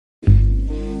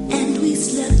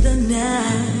slept the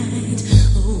night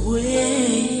away.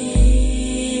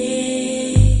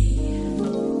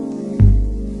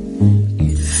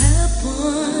 It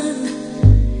happened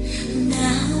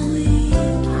now.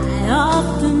 I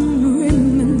often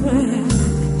remember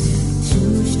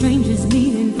two strangers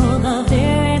meeting for the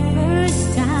very first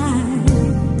time.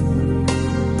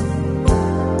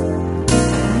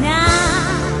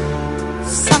 Now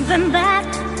something that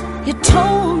you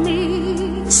told me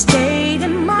stayed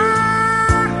in my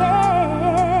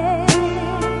head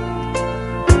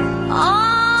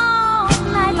all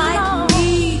night long. Like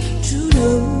me to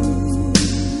know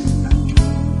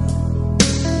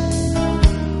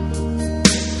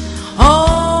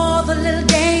all the little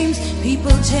games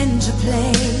people tend to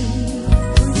play.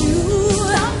 You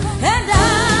and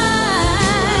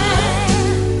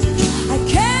I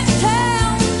can't tell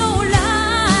no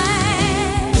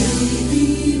lie.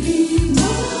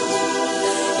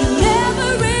 You never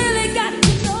really got to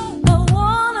know. I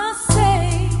wanna say,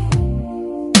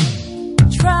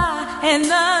 try and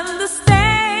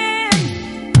understand.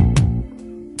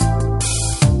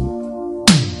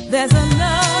 There's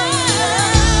another.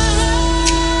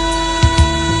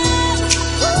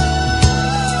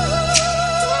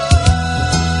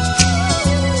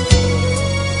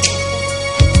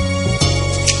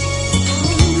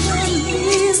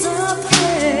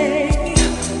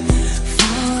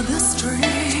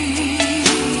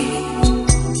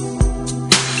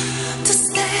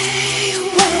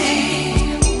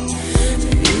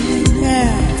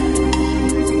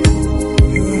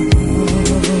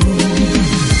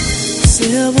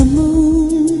 Silver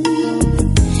moon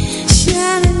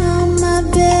shining on my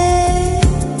bed.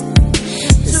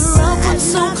 The rough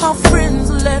so-called friends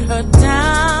let her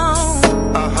down.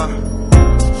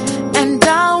 And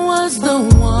I was the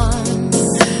one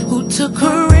who took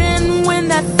her in when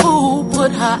that fool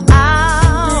put her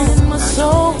out. And my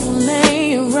soul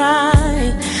ain't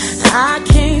right. I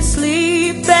can't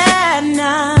sleep at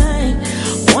night,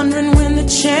 wondering when the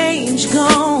change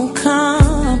gon' come.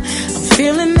 I'm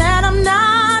feeling that I'm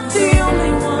not the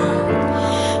only one.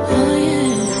 Oh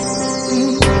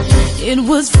yeah. It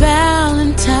was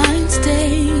Valentine's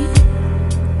Day,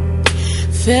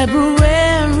 February